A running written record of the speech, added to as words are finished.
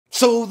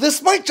So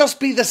this might just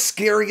be the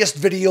scariest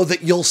video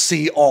that you'll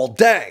see all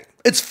day.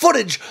 It's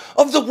footage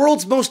of the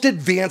world's most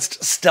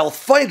advanced stealth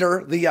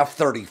fighter, the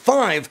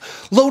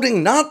F-35,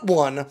 loading not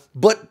one,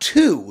 but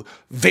two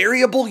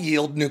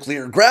variable-yield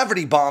nuclear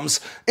gravity bombs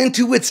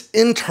into its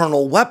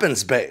internal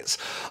weapons bays,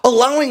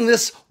 allowing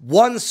this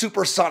one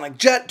supersonic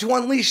jet to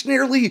unleash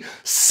nearly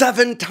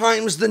 7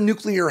 times the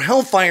nuclear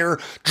hellfire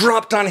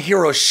dropped on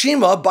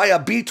Hiroshima by a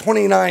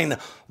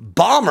B-29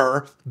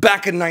 bomber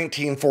back in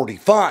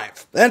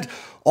 1945, and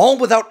all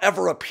without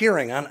ever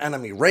appearing on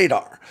enemy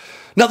radar.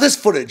 Now, this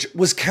footage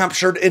was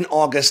captured in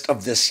August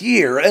of this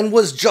year and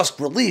was just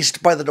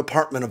released by the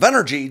Department of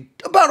Energy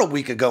about a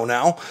week ago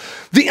now.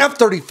 The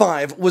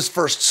F-35 was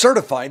first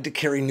certified to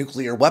carry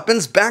nuclear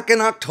weapons back in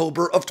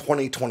October of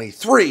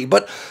 2023,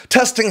 but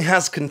testing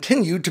has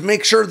continued to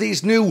make sure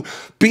these new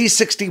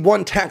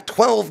B-61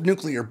 TAC-12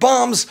 nuclear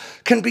bombs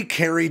can be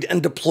carried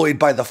and deployed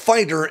by the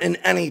fighter in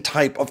any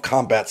type of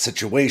combat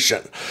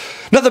situation.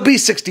 Now, the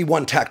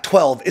B-61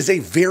 TAC-12 is a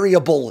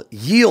variable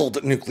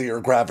yield nuclear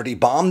gravity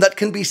bomb that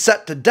can be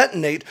set to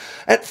detonate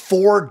at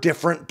 4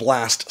 different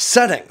blast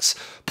settings: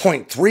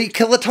 0.3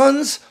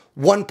 kilotons,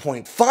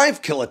 1.5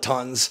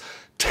 kilotons,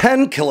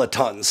 10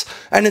 kilotons,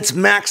 and its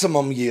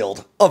maximum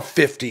yield of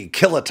 50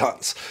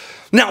 kilotons.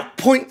 Now,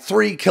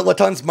 0.3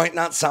 kilotons might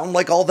not sound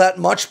like all that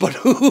much, but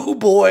oh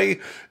boy,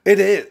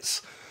 it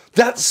is.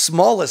 That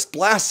smallest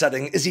blast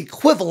setting is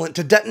equivalent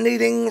to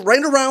detonating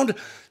right around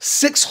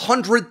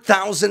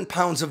 600,000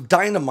 pounds of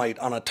dynamite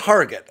on a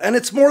target, and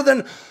it's more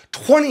than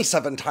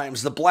 27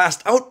 times the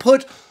blast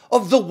output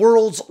of the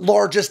world's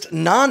largest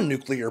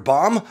non-nuclear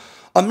bomb,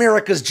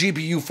 America's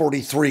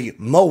GBU-43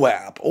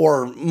 Moab,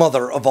 or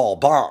mother of all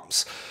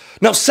bombs.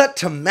 Now, set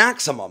to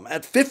maximum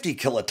at 50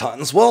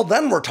 kilotons, well,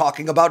 then we're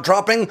talking about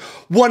dropping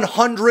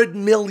 100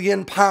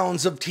 million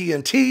pounds of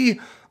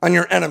TNT on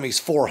your enemy's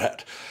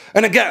forehead.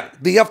 And again,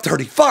 the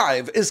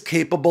F-35 is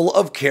capable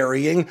of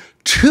carrying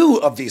 2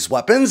 of these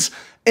weapons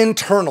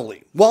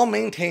internally, while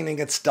maintaining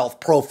its stealth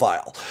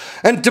profile.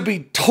 And to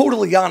be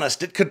totally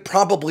honest, it could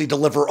probably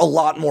deliver a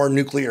lot more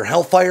nuclear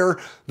hellfire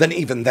than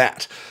even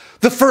that.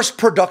 The first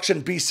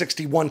production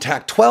B-61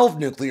 TAC-12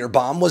 nuclear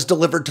bomb was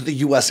delivered to the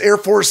US Air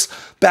Force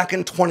back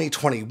in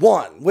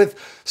 2021, with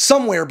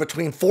somewhere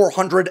between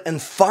 400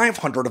 and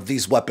 500 of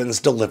these weapons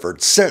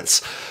delivered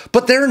since.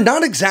 But they're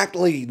not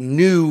exactly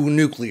new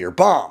nuclear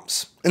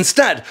bombs.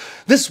 Instead,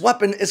 this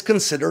weapon is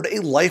considered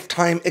a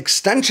lifetime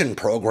extension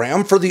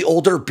program for the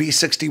older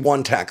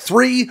B-61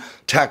 TAC-3,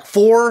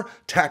 TAC-4,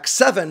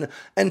 TAC-7,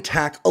 and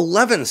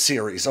TAC-11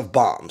 series of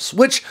bombs,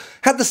 which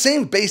had the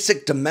same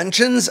basic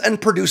dimensions and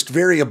produced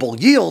variable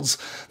yields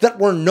that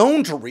were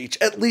known to reach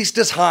at least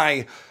as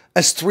high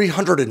as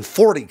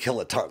 340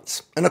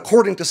 kilotons, and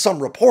according to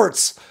some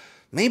reports,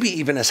 maybe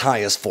even as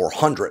high as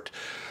 400.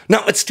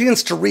 Now, it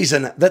stands to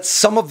reason that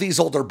some of these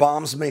older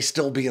bombs may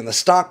still be in the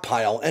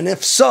stockpile, and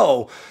if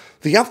so,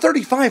 the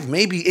F-35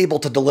 may be able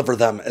to deliver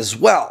them as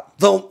well,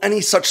 though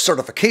any such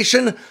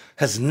certification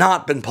has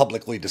not been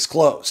publicly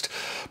disclosed.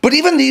 But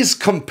even these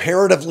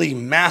comparatively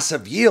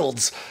massive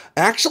yields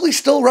actually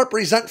still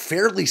represent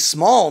fairly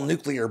small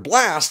nuclear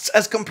blasts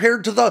as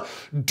compared to the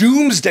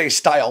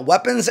doomsday-style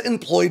weapons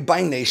employed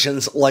by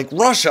nations like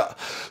Russia,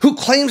 who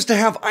claims to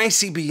have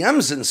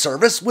ICBMs in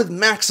service with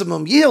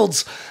maximum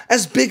yields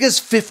as big as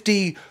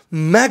 50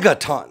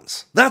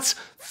 megatons. That's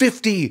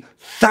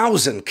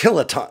 50,000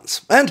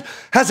 kilotons, and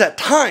has at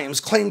times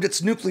claimed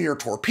its nuclear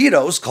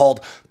torpedoes, called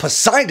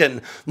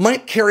Poseidon,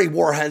 might carry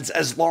warheads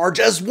as large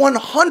as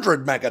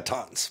 100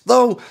 megatons,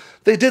 though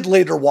they did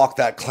later walk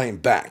that claim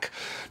back.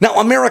 Now,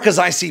 America's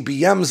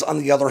ICBMs, on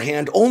the other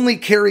hand, only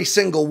carry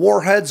single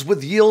warheads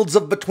with yields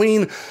of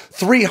between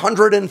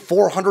 300 and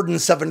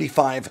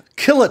 475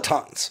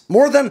 kilotons,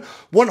 more than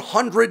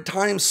 100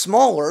 times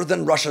smaller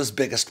than Russia's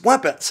biggest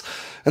weapons,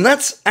 and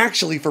that's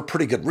actually for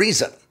pretty good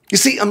reason. You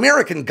see,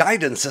 American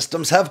guidance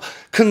systems have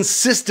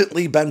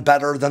consistently been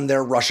better than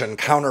their Russian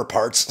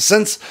counterparts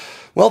since,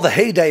 well, the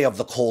heyday of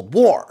the Cold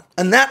War,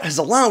 and that has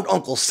allowed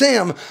Uncle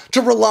Sam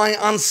to rely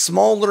on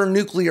smaller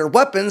nuclear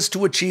weapons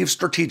to achieve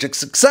strategic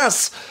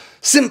success,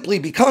 simply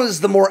because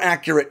the more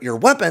accurate your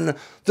weapon,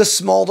 the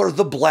smaller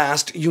the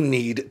blast you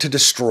need to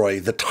destroy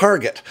the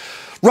target.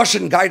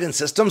 Russian guidance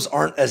systems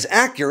aren't as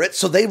accurate,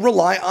 so they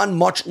rely on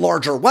much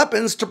larger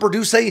weapons to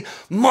produce a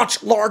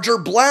much larger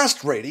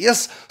blast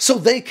radius so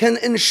they can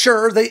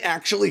ensure they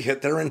actually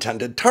hit their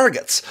intended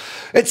targets.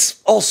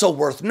 It's also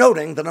worth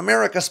noting that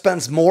America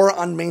spends more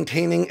on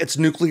maintaining its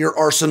nuclear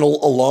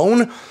arsenal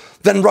alone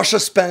than Russia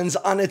spends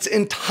on its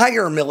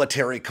entire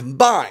military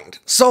combined.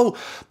 So,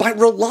 by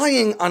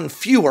relying on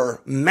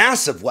fewer,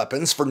 massive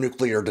weapons for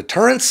nuclear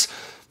deterrence,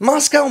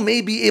 Moscow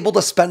may be able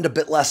to spend a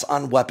bit less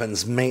on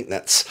weapons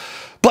maintenance.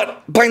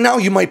 But by now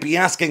you might be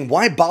asking,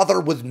 why bother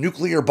with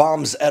nuclear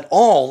bombs at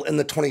all in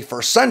the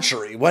 21st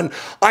century when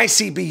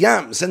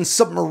ICBMs and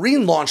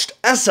submarine-launched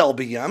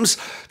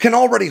SLBMs can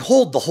already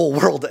hold the whole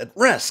world at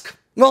risk?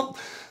 Well,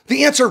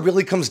 the answer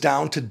really comes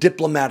down to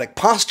diplomatic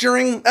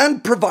posturing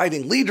and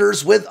providing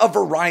leaders with a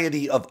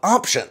variety of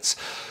options.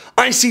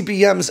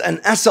 ICBMs and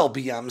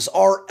SLBMs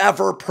are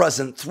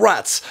ever-present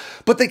threats,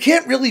 but they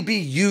can't really be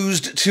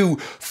used to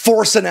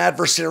force an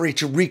adversary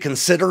to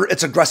reconsider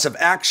its aggressive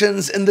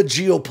actions in the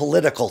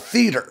geopolitical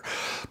theater.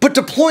 But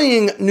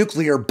deploying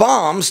nuclear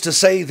bombs to,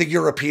 say, the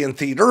European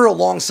theater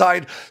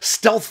alongside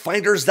stealth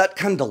fighters that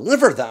can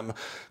deliver them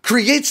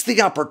creates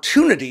the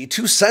opportunity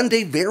to send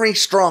a very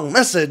strong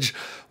message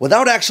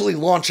without actually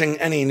launching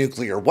any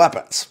nuclear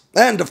weapons.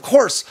 And of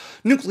course,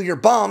 nuclear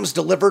bombs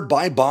delivered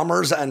by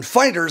bombers and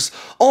fighters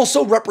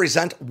also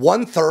represent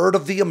 1/3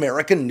 of the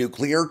American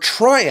nuclear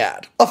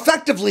triad,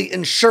 effectively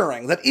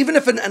ensuring that even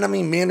if an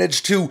enemy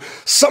managed to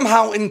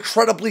somehow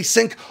incredibly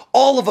sink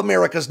all of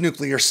America's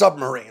nuclear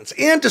submarines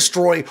and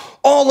destroy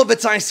all of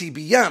its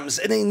ICBMs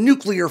in a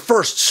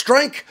nuclear-first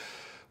strike,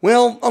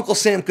 well, Uncle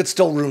Sam could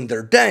still ruin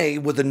their day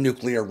with a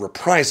nuclear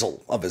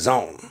reprisal of his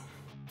own.